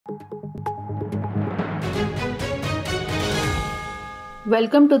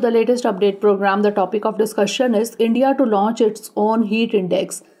Welcome to the latest update program. The topic of discussion is India to launch its own heat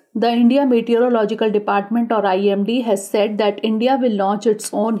index. The India Meteorological Department or IMD has said that India will launch its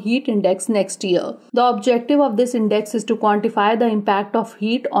own heat index next year. The objective of this index is to quantify the impact of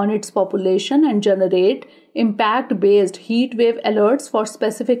heat on its population and generate impact-based heat wave alerts for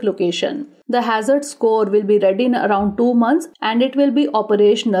specific location. The hazard score will be ready in around 2 months and it will be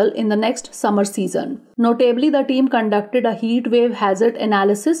operational in the next summer season. Notably, the team conducted a heat wave hazard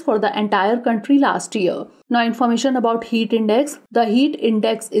analysis for the entire country last year. Now, information about heat index. The heat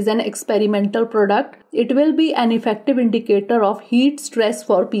index is an experimental product. It will be an effective indicator of heat stress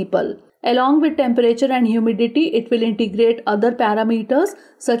for people. Along with temperature and humidity, it will integrate other parameters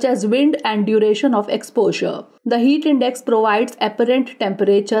such as wind and duration of exposure. The heat index provides apparent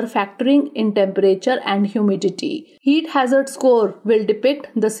temperature, factoring in temperature and humidity. Heat hazard score will depict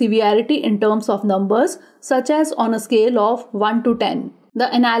the severity in terms of numbers, such as on a scale of 1 to 10. The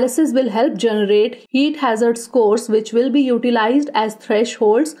analysis will help generate heat hazard scores which will be utilized as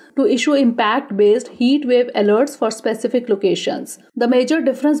thresholds to issue impact-based heat wave alerts for specific locations. The major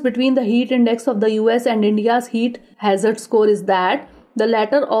difference between the heat index of the US and India's heat hazard score is that the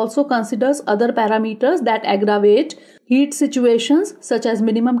latter also considers other parameters that aggravate heat situations such as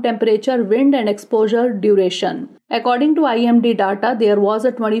minimum temperature, wind and exposure duration. According to IMD data, there was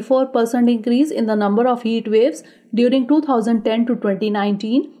a 24% increase in the number of heat waves during 2010 to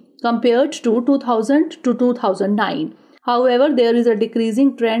 2019 compared to 2000 to 2009. However, there is a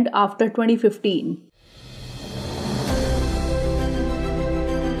decreasing trend after 2015.